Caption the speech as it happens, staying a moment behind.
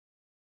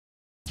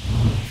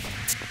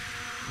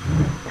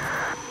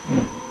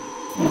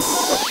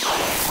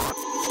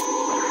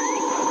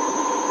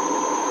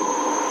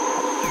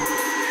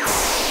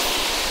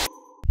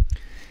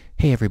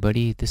Hey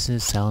everybody, this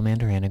is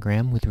Salamander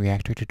Anagram with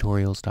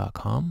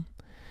reaktortutorials.com,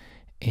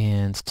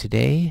 and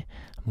today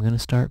I'm going to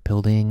start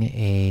building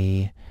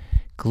a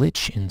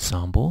glitch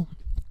ensemble,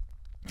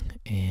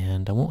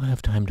 and I won't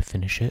have time to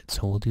finish it,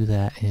 so we'll do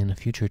that in a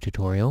future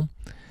tutorial.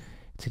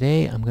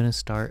 Today I'm going to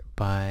start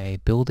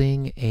by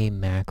building a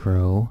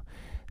macro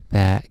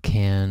that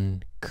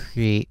can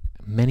create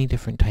many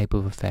different type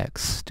of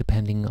effects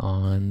depending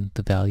on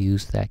the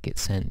values that get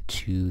sent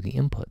to the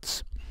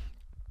inputs.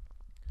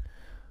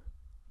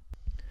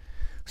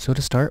 So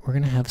to start, we're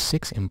going to have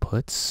 6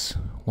 inputs.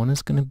 One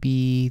is going to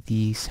be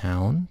the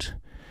sound.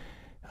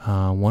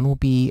 One will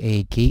be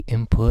a gate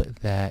input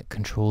that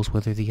controls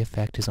whether the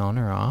effect is on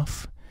or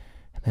off.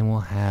 And then we'll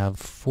have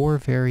 4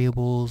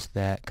 variables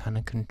that kind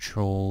of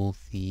control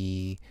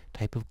the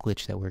type of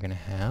glitch that we're going to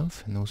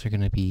have. And those are going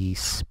to be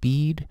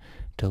speed,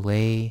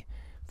 delay,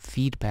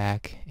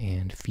 feedback,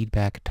 and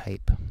feedback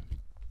type.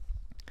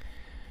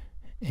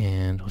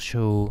 And I'll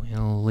show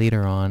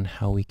later on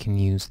how we can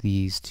use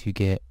these to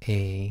get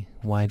a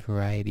wide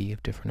variety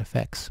of different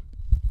effects.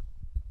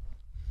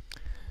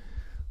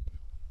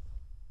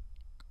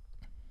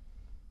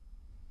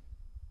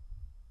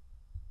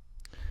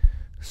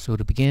 So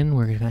to begin,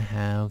 we're going to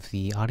have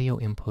the audio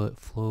input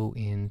flow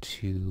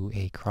into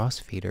a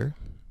crossfader.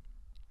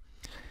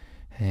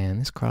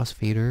 And this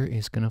crossfader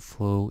is going to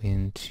flow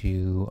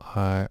into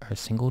our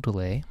single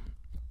delay.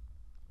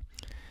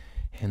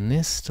 And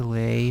this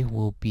delay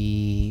will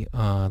be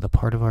the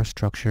part of our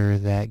structure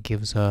that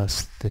gives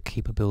us the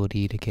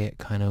capability to get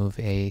kind of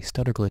a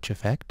stutter glitch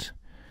effect.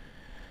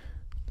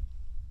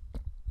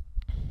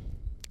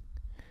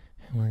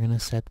 And we're going to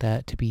set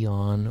that to be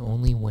on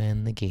only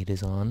when the gate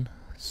is on.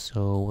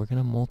 So we're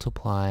going to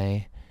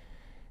multiply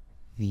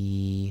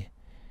the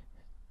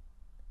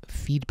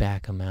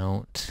feedback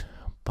amount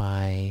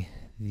by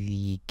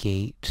the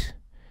gate.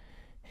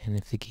 And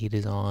if the gate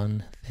is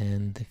on,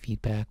 then the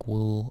feedback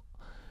will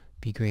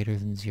be greater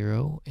than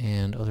 0,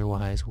 and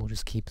otherwise we'll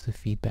just keep the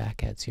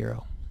feedback at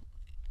 0.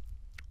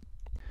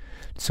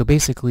 So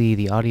basically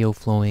the audio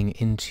flowing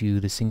into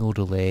the single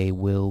delay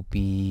will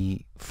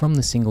be from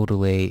the single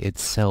delay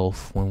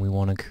itself when we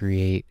want to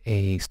create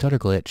a stutter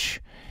glitch,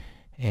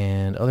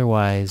 and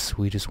otherwise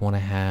we just want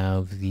to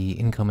have the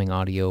incoming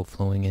audio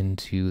flowing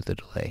into the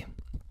delay.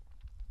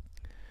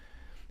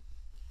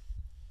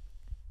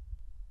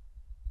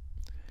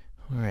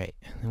 Alright,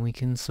 then we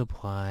can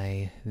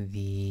supply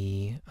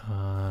the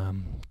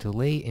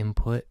delay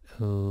input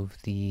of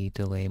the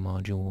delay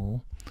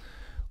module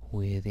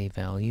with a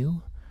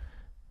value,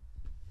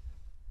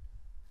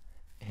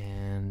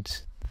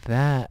 and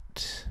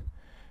that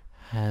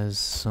has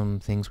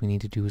some things we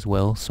need to do as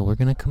well. So we're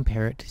going to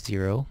compare it to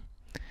 0,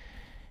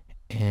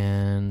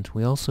 and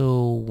we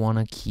also want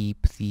to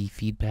keep the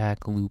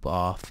feedback loop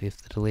off if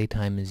the delay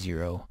time is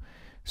 0.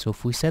 So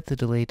if we set the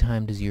delay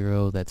time to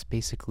 0, that's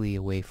basically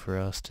a way for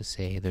us to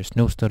say there's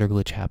no stutter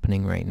glitch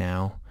happening right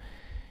now.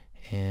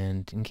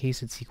 And in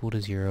case it's equal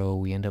to 0,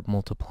 we end up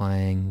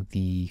multiplying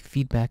the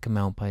feedback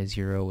amount by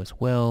 0 as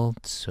well,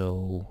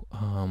 so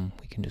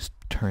we can just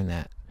turn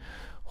that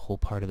whole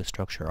part of the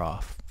structure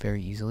off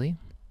very easily.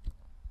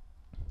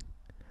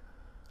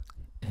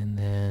 And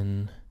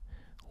then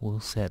we'll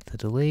set the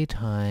delay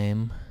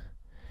time,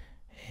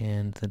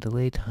 and the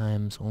delay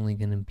time's only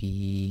going to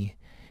be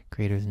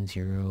greater than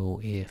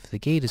 0 if the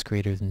gate is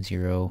greater than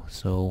 0,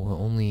 so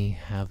we'll only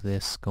have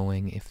this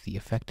going if the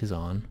effect is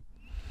on,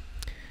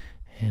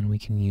 and we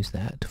can use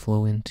that to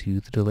flow into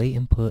the delay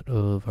input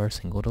of our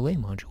single delay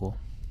module.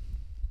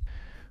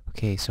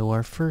 Okay, so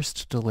our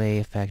first delay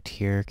effect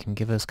here can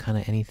give us kind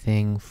of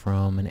anything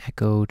from an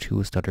echo to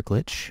a stutter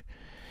glitch.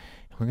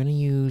 We're going to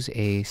use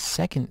a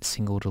second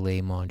single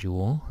delay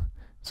module.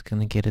 It's going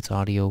to get its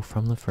audio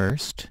from the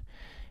first,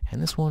 and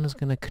this one is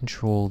going to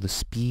control the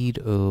speed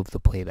of the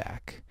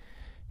playback.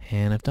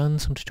 And I've done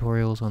some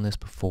tutorials on this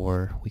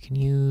before. We can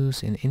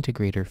use an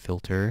integrator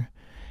filter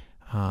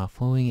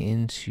flowing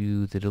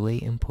into the delay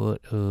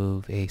input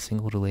of a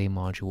single delay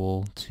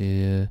module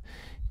to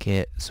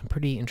get some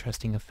pretty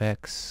interesting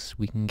effects.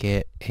 We can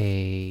get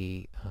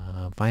a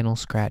vinyl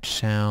scratch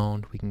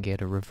sound, we can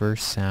get a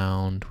reverse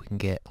sound, we can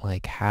get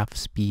like half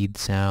speed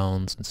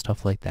sounds and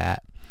stuff like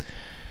that.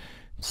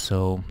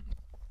 So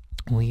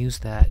we'll use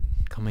that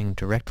coming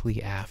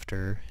directly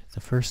after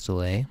the first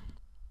delay.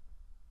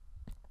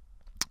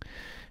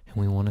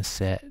 And we want to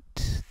set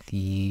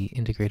the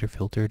integrator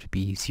filter to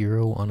be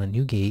 0 on a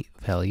new gate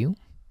value.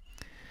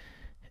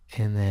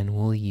 And then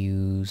we'll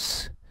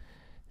use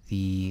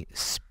the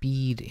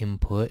speed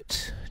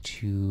input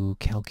to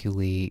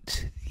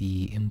calculate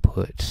the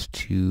input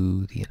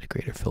to the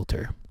integrator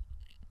filter.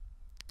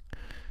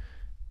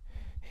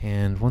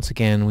 And once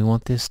again, we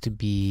want this to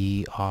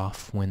be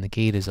off when the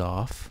gate is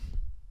off.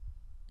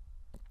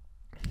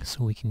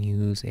 So we can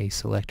use a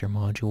selector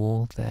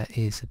module that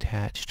is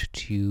attached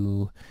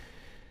to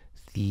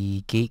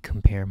the gate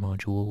compare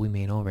module we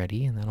made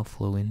already, and that'll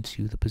flow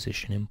into the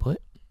position input.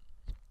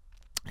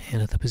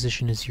 And if the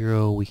position is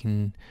 0, we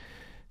can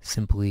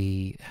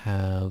simply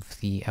have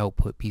the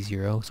output be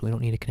 0, so we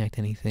don't need to connect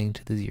anything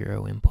to the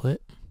 0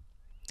 input.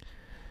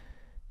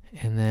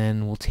 And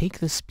then we'll take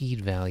the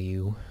speed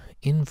value,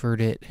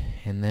 invert it,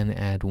 and then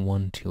add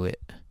 1 to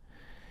it.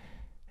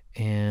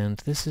 And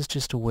this is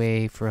just a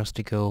way for us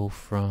to go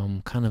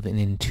from kind of an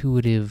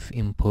intuitive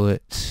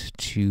input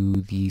to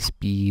the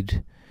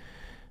speed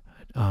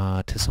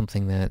to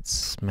something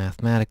that's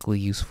mathematically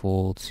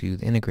useful to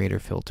the integrator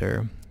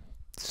filter.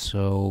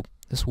 So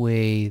this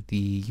way the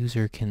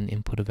user can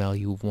input a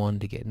value of 1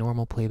 to get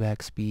normal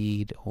playback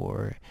speed,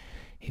 or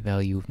a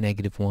value of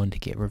 -1 to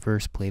get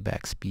reverse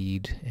playback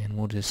speed, and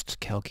we'll just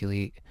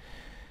calculate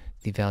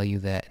the value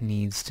that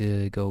needs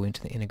to go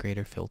into the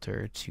integrator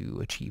filter to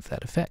achieve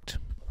that effect.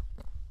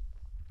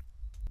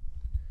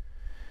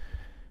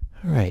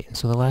 Alright,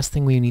 so the last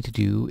thing we need to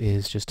do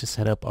is just to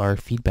set up our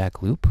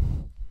feedback loop.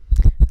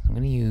 I'm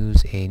going to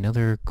use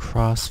another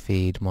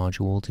crossfade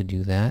module to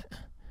do that.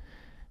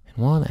 And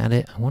while I'm at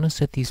it, I want to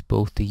set these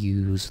both to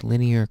use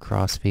linear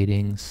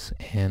crossfadings,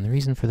 and the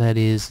reason for that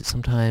is that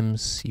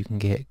sometimes you can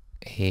get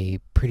a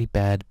pretty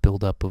bad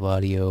buildup of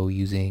audio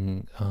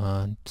using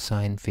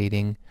sine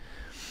fading.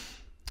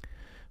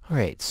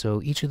 Alright,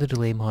 so each of the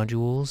delay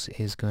modules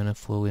is going to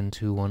flow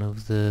into one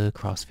of the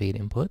crossfade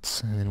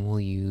inputs, and then we'll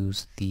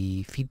use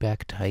the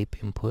feedback type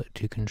input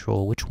to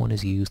control which one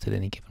is used at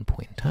any given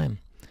point in time.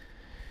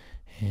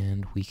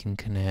 And we can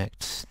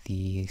connect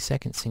the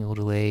second single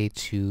delay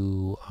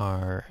to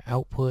our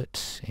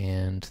output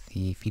and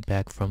the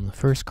feedback from the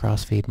first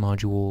crossfade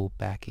module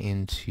back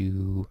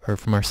into, or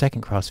from our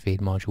second crossfade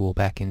module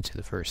back into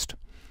the first.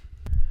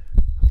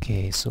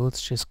 Okay, so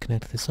let's just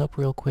connect this up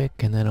real quick,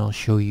 and then I'll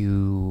show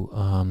you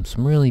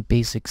some really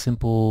basic,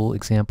 simple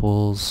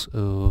examples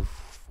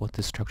of what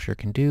this structure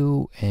can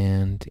do,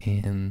 and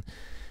in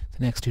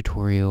the next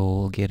tutorial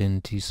we'll get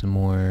into some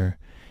more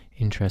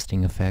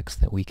interesting effects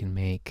that we can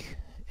make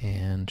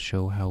and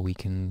show how we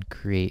can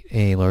create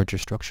a larger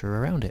structure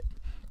around it.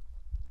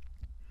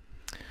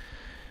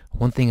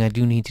 One thing I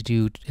do need to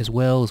do as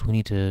well is we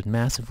need to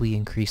massively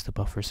increase the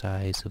buffer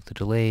size of the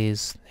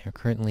delays. They're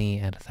currently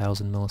at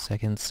 1,000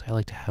 milliseconds. I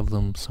like to have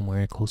them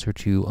somewhere closer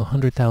to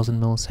 100,000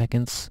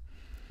 milliseconds.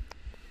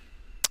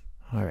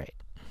 Alright.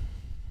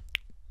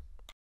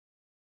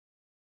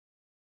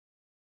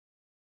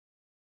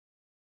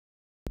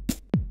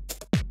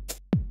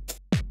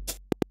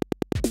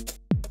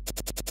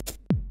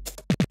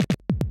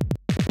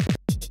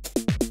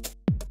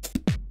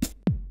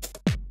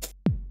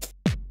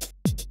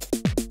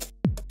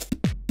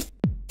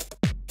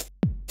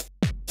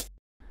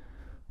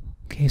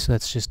 Okay, so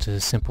that's just a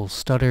simple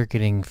stutter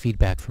getting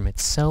feedback from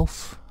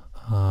itself.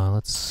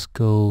 Let's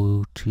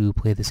go to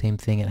play the same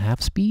thing at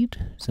half speed,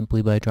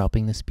 simply by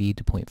dropping the speed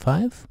to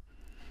 0.5.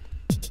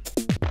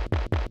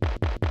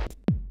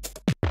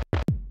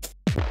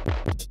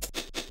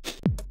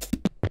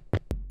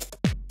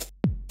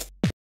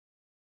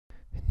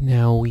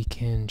 Now we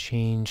can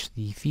change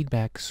the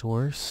feedback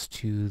source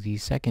to the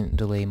second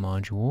delay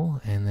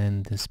module, and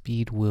then the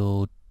speed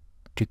will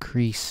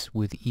decrease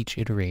with each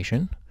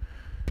iteration.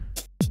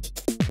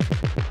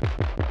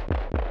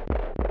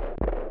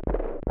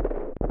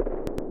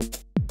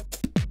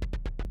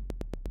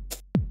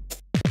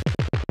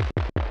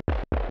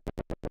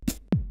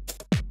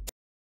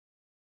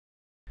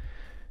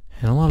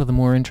 And a lot of the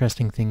more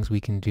interesting things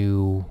we can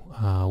do,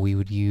 we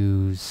would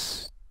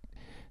use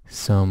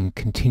some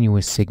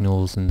continuous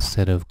signals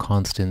instead of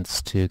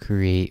constants to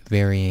create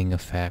varying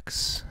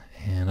effects.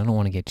 And I don't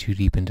want to get too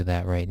deep into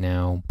that right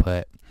now,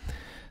 but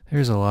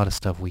there's a lot of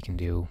stuff we can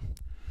do.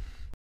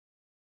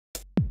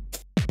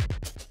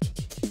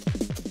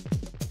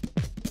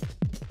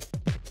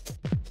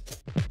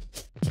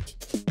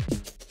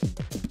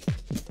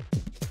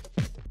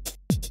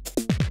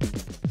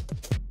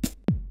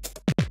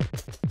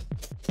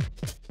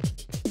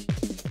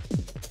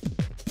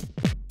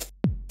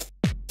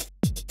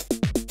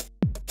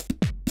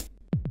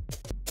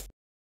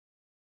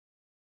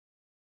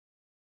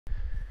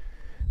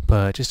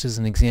 But just as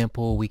an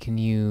example, we can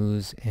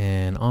use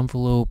an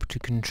envelope to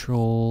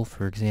control,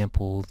 for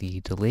example, the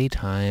delay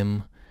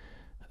time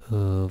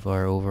of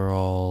our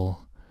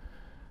overall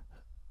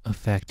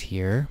effect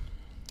here.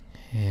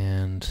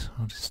 And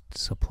I'll just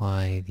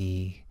supply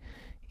the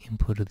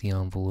input of the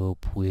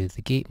envelope with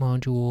the gate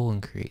module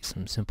and create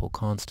some simple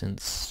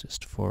constants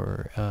just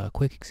for a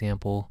quick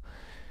example.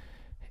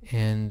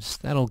 And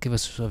that'll give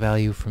us a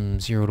value from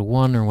 0 to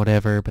 1 or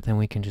whatever, but then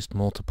we can just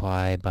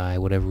multiply by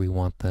whatever we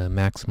want the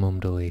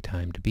maximum delay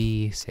time to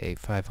be, say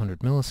 500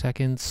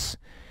 milliseconds,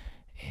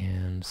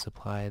 and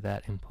supply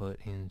that input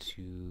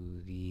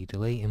into the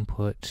delay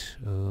input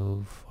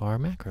of our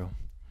macro.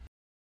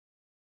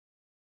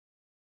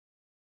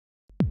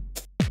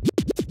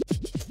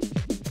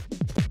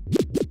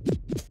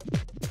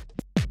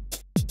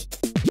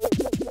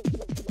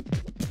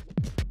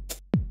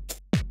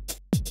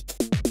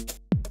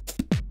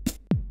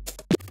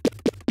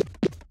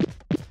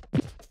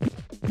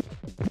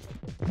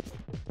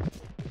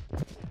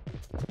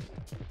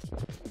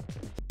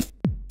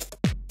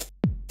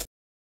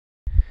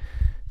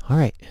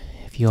 Alright,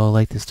 if you all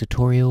like this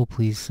tutorial,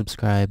 please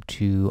subscribe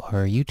to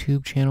our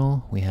YouTube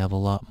channel. We have a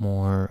lot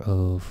more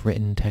of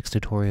written text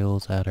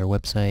tutorials at our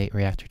website,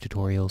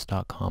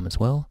 reaktortutorials.com as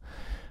well.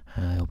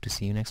 I hope to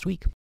see you next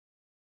week.